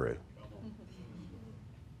get through?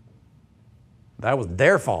 That was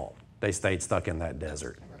their fault. They stayed stuck in that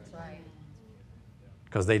desert.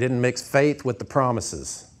 Because they didn't mix faith with the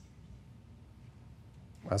promises.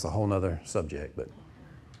 That's a whole nother subject, but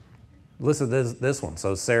listen to this one.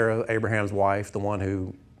 So Sarah, Abraham's wife, the one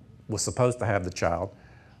who was supposed to have the child,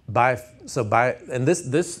 and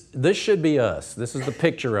this should be us. This is the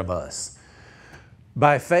picture of us.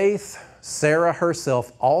 By faith, Sarah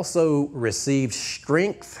herself also received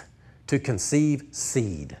strength to conceive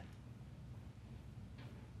seed.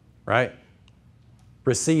 Right?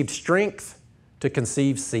 Received strength to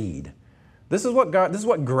conceive seed. This is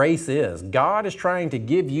what grace is. God is trying to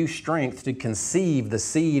give you strength to conceive the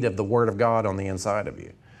seed of the Word of God on the inside of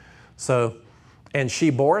you. So, and she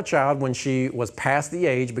bore a child when she was past the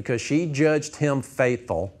age because she judged him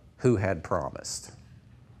faithful who had promised.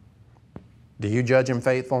 Do you judge him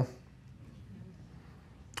faithful?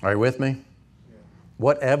 Are you with me?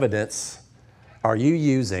 What evidence are you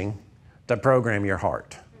using to program your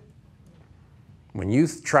heart? When you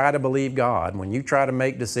try to believe God, when you try to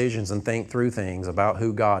make decisions and think through things about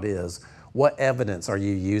who God is, what evidence are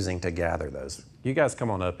you using to gather those? You guys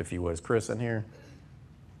come on up if you would. Is Chris in here?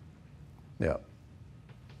 Yeah.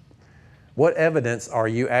 What evidence are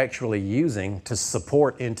you actually using to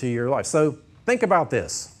support into your life? So think about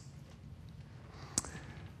this.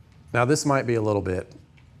 Now this might be a little bit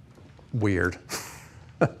weird.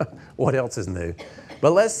 What else is new?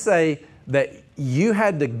 But let's say that you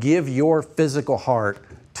had to give your physical heart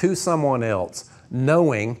to someone else,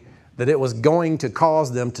 knowing that it was going to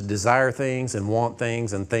cause them to desire things and want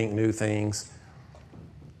things and think new things.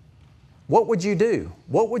 What would you do?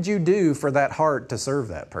 What would you do for that heart to serve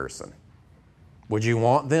that person? Would you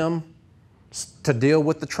want them to deal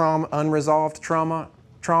with the unresolved trauma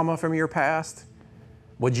from your past?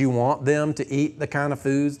 Would you want them to eat the kind of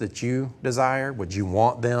foods that you desire? Would you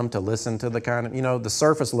want them to listen to the kind of, the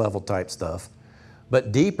surface level type stuff?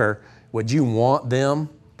 But deeper, would you want them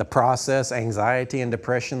to process anxiety and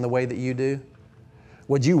depression the way that you do?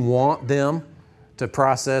 Would you want them to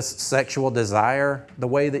process sexual desire the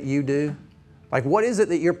way that you do? Like, what is it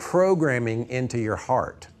that you're programming into your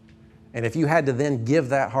heart? And if you had to then give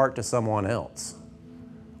that heart to someone else,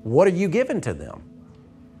 what are you giving to them?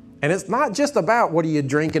 And it's not just about what are you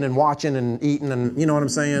drinking and watching and eating and, you know what I'm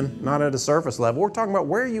saying? Not at a surface level. We're talking about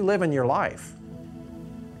where are you living your life?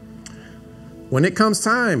 When it comes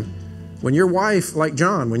time, when your wife, like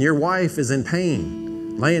John, when your wife is in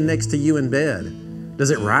pain, laying next to you in bed,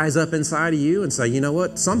 does it rise up inside of you and say, you know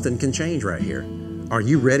what? Something can change right here. Are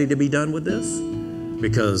you ready to be done with this?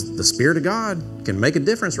 Because the Spirit of God can make a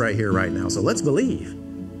difference right here, right now. So let's believe.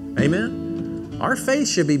 Amen? Our faith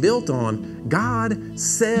should be built on God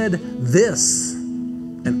said this.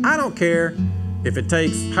 And I don't care if it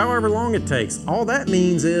takes however long it takes. All that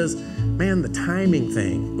means is, man, the timing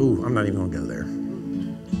thing. Ooh, I'm not even going to go there.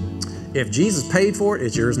 If Jesus paid for it,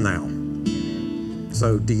 it's yours now.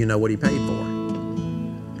 So do you know what He paid for?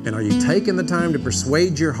 And are you taking the time to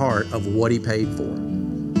persuade your heart of what He paid for?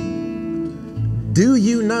 Do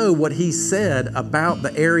you know what He said about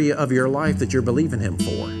the area of your life that you're believing Him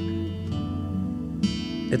for?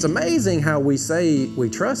 It's amazing how we say we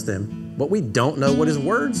trust Him, but we don't know what His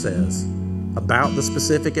Word says about the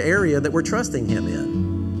specific area that we're trusting Him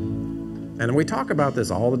in. And we talk about this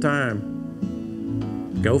all the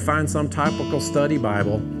time. Go find some topical study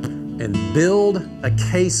Bible and build a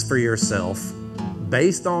case for yourself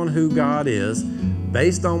based on who God is,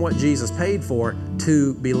 based on what Jesus paid for,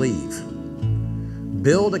 to believe.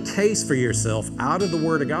 Build a case for yourself out of the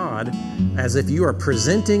Word of God as if you are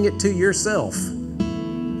presenting it to yourself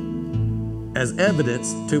as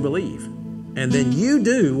evidence to believe. And then you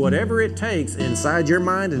do whatever it takes inside your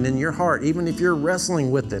mind and in your heart, even if you're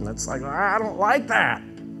wrestling with it. And it's like, I don't like that.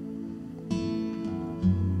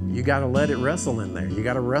 You got to let it wrestle in there. You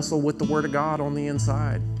got to wrestle with the Word of God on the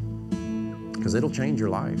inside, because it'll change your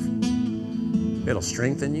life. It'll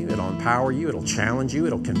strengthen you. It'll empower you. It'll challenge you.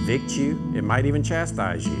 It'll convict you. It might even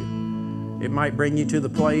chastise you. It might bring you to the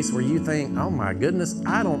place where you think, oh my goodness,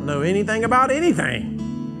 I don't know anything about anything.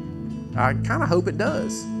 I kind of hope it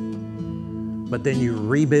does. But then you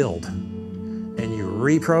rebuild and you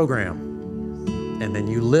reprogram, and then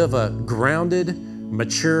you live a grounded,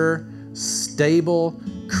 mature, stable,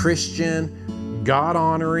 Christian,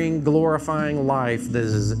 God-honoring, glorifying life that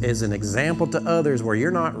is an example to others, where you're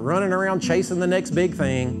not running around chasing the next big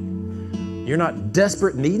thing. You're not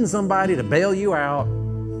desperate, needing somebody to bail you out,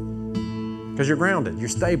 because you're grounded, you're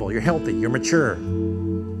stable, you're healthy, you're mature.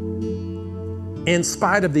 In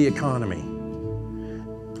spite of the economy,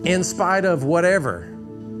 in spite of whatever,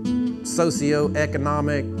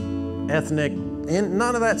 socioeconomic, ethnic, and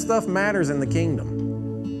none of that stuff matters in the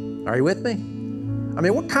kingdom. Are you with me? I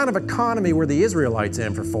mean, what kind of economy were the Israelites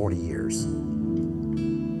in for 40 years?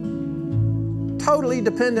 Totally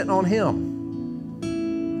dependent on Him.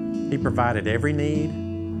 He provided every need.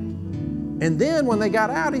 And then when they got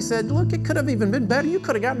out, He said, look, it could have even been better. You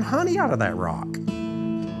could have gotten honey out of that rock.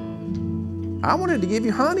 I wanted to give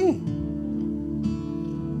you honey.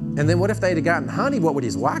 And then what if they'd have gotten honey? What would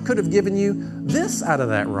He say? Well, I could have given you this out of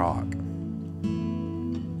that rock.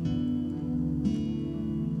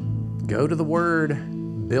 Go to the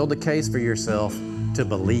Word, build a case for yourself to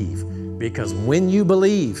believe. Because when you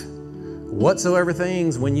believe, whatsoever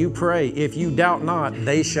things, when you pray, if you doubt not,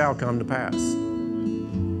 they shall come to pass.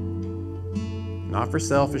 Not for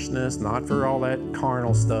selfishness, not for all that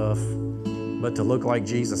carnal stuff, but to look like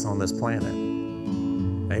Jesus on this planet.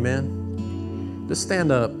 Amen? Just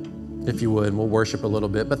stand up, if you would, and we'll worship a little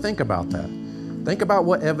bit, but think about that. Think about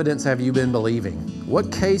what evidence have you been believing?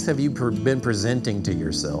 What case have you been presenting to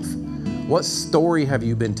yourself? What story have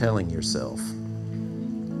you been telling yourself?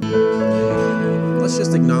 Let's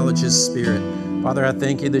just acknowledge His Spirit. Father, I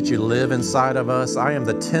thank You that You live inside of us. I am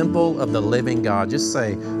the temple of the living God. Just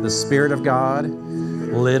say, the Spirit of God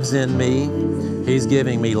lives in me. He's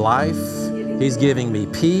giving me life. He's giving me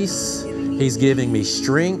peace. He's giving me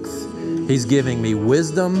strength. He's giving me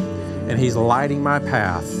wisdom. And He's lighting my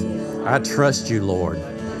path. I trust You, Lord.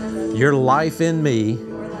 Your life in me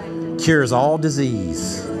cures all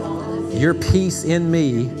disease. Your peace in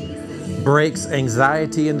me breaks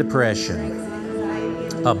anxiety and depression.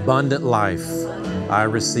 Abundant life I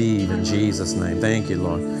receive in Jesus' name. Thank You,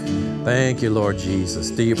 Lord. Thank You, Lord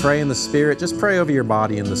Jesus. Do you pray in the Spirit? Just pray over your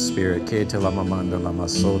body in the Spirit.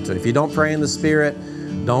 If you don't pray in the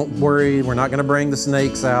Spirit, don't worry. We're not going to bring the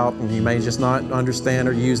snakes out, and you may just not understand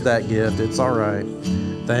or use that gift. It's all right.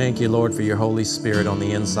 Thank You, Lord, for Your Holy Spirit on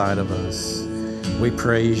the inside of us. We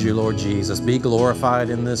praise You, Lord Jesus. Be glorified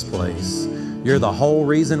in this place. You're the whole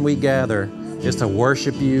reason we gather, is to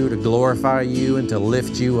worship You, to glorify You, and to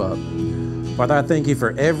lift You up. Father, I thank You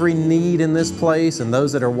for every need in this place, and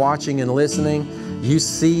those that are watching and listening. You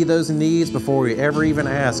see those needs before we ever even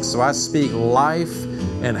ask. So I speak life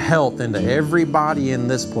and health into everybody in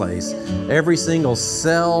this place. Every single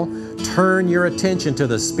cell, turn your attention to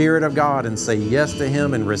the Spirit of God and say yes to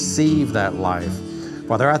Him and receive that life.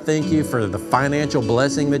 Father, I thank You for the financial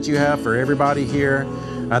blessing that You have for everybody here.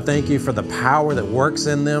 I thank You for the power that works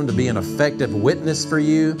in them to be an effective witness for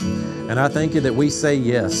You. And I thank You that we say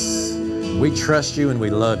yes. We trust You and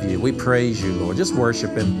we love You. We praise You, Lord. Just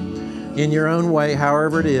worship Him in your own way,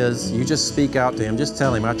 however it is. You just speak out to Him. Just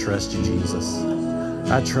tell Him, I trust You, Jesus.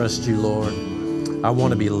 I trust You, Lord. I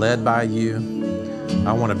want to be led by You.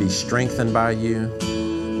 I want to be strengthened by You.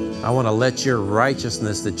 I want to let Your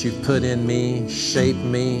righteousness that You've put in me shape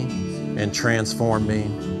me and transform me.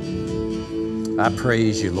 I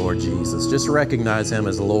praise You, Lord Jesus. Just recognize Him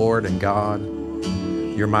as Lord and God.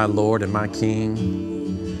 You're my Lord and my King.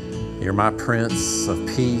 You're my Prince of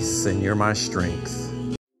Peace, and You're my strength.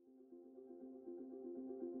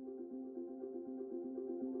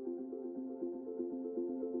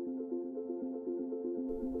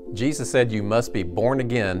 Jesus said you must be born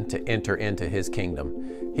again to enter into His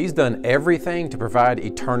kingdom. He's done everything to provide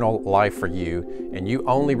eternal life for you, and you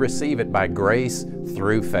only receive it by grace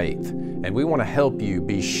through faith. And we want to help you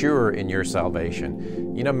be sure in your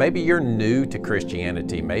salvation. You know, maybe you're new to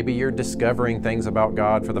Christianity. Maybe you're discovering things about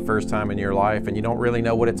God for the first time in your life, and you don't really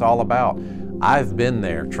know what it's all about. I've been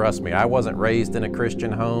there, trust me. I wasn't raised in a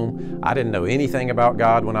Christian home. I didn't know anything about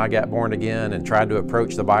God when I got born again and tried to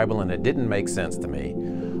approach the Bible, and it didn't make sense to me.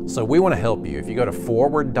 So we want to help you. If you go to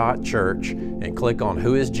forward.church and click on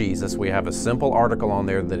Who is Jesus, we have a simple article on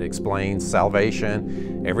there that explains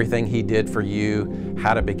salvation, everything He did for you,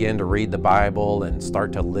 how to begin to read the Bible and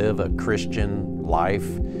start to live a Christian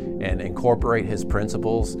life and incorporate His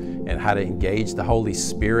principles, and how to engage the Holy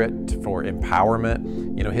Spirit for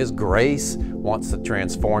empowerment. You know, His grace wants to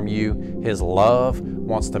transform you. His love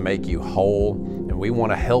wants to make you whole, and we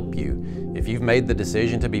want to help you. If you've made the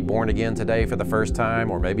decision to be born again today for the first time,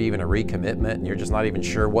 or maybe even a recommitment, and you're just not even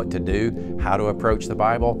sure what to do, how to approach the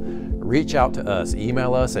Bible, reach out to us.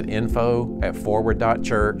 Email us at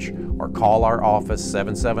info@forward.church or call our office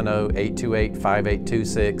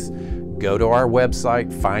 770-828-5826. Go to our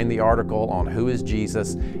website, find the article on Who is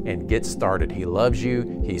Jesus, and get started. He loves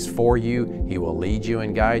you, He's for you, He will lead you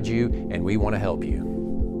and guide you, and we want to help you.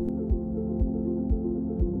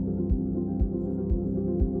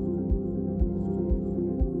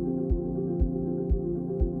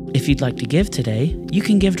 If you'd like to give today, you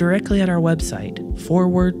can give directly at our website,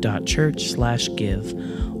 forward.church/give,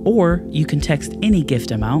 or you can text any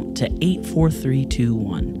gift amount to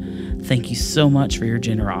 84321. Thank you so much for your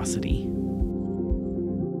generosity.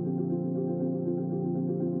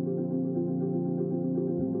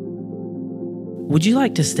 Would you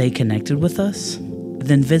like to stay connected with us?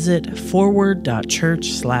 Then visit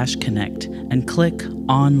forward.church/connect and click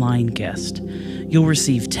Online Guest. You'll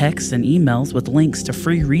receive texts and emails with links to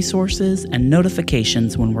free resources and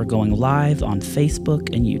notifications when we're going live on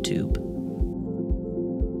Facebook and YouTube.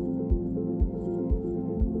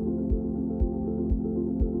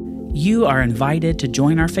 You are invited to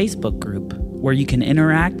join our Facebook group, where you can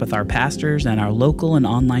interact with our pastors and our local and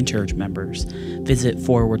online church members. Visit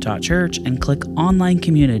forward.church and click Online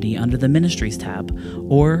Community under the Ministries tab,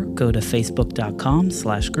 or go to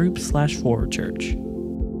facebook.com/group/forwardchurch.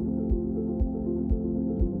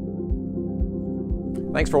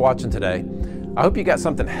 Thanks for watching today. I hope you got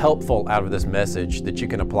something helpful out of this message that you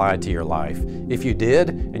can apply to your life. If you did,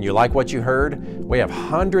 and you like what you heard, we have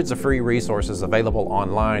hundreds of free resources available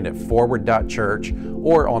online at forward.church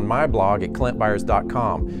or on my blog at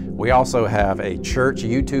clintbyars.com. We also have a church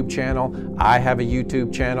YouTube channel. I have a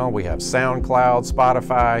YouTube channel. We have SoundCloud,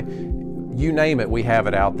 Spotify, you name it, we have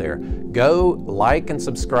it out there. Go like and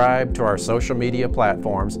subscribe to our social media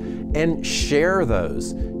platforms and share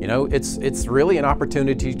those. You know, it's really an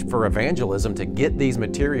opportunity for evangelism to get these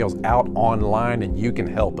materials out online, and you can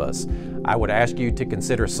help us. I would ask you to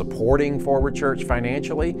consider supporting Forward Church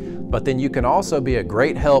financially, but then you can also be a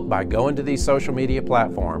great help by going to these social media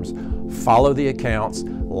platforms, follow the accounts,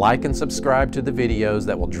 like and subscribe to the videos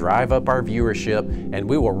that will drive up our viewership, and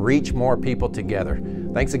we will reach more people together.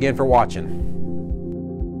 Thanks again for watching.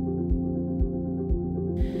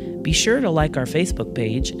 Be sure to like our Facebook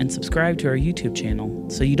page and subscribe to our YouTube channel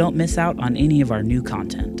so you don't miss out on any of our new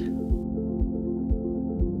content.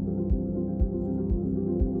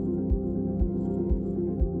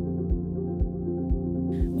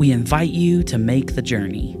 We invite you to make the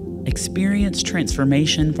journey. Experience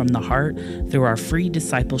transformation from the heart through our free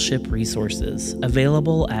discipleship resources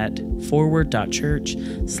available at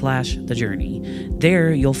forward.church/thejourney.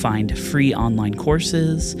 There you'll find free online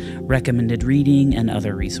courses, recommended reading, and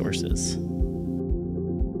other resources.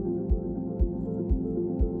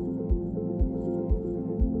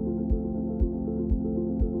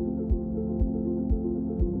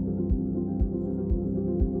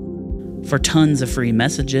 For tons of free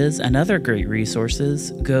messages and other great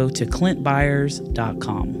resources, go to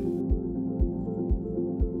clintbyars.com.